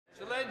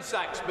Len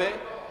Saxby.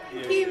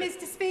 Thank you,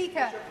 Mr.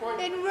 Speaker.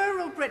 In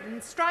rural Britain,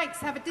 strikes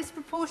have a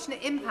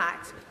disproportionate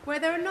impact where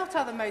there are not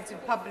other modes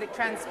of public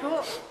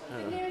transport.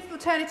 The nearest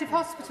alternative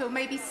hospital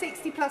may be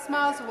 60+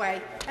 miles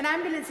away, and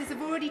ambulances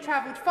have already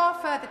travelled far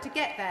further to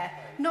get there,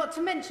 not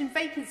to mention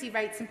vacancy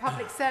rates in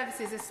public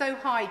services are so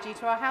high due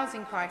to our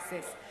housing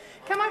crisis.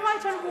 Can my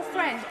right honourable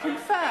friend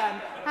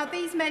confirm how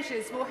these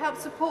measures will help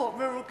support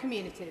rural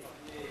communities?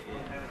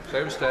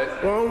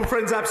 Well, my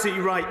friend's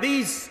absolutely right.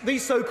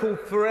 These so-called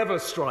forever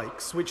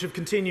strikes, which have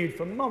continued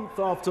for month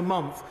after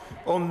month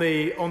on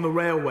the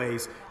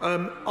railways,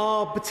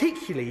 are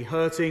particularly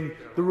hurting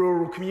the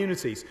rural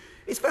communities.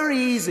 It's very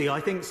easy,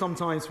 I think,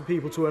 sometimes for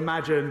people to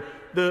imagine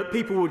that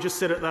people will just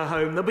sit at their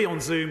home, they'll be on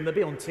Zoom, they'll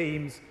be on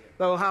Teams,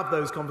 they'll have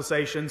those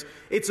conversations.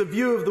 It's a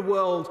view of the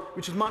world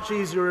which is much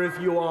easier if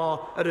you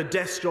are at a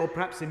desk job,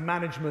 perhaps in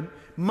management,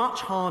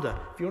 much harder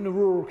if you're in a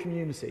rural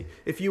community,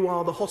 if you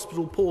are the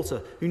hospital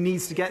porter who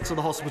needs to get to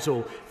the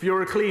hospital, if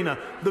you're a cleaner.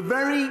 The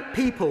very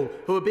people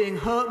who are being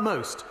hurt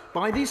most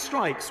by these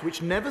strikes,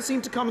 which never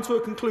seem to come to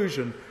a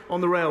conclusion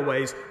on the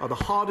railways, are the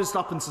hardest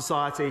up in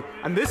society,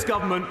 and this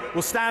government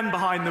will stand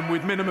behind them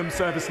with minimum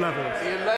service levels.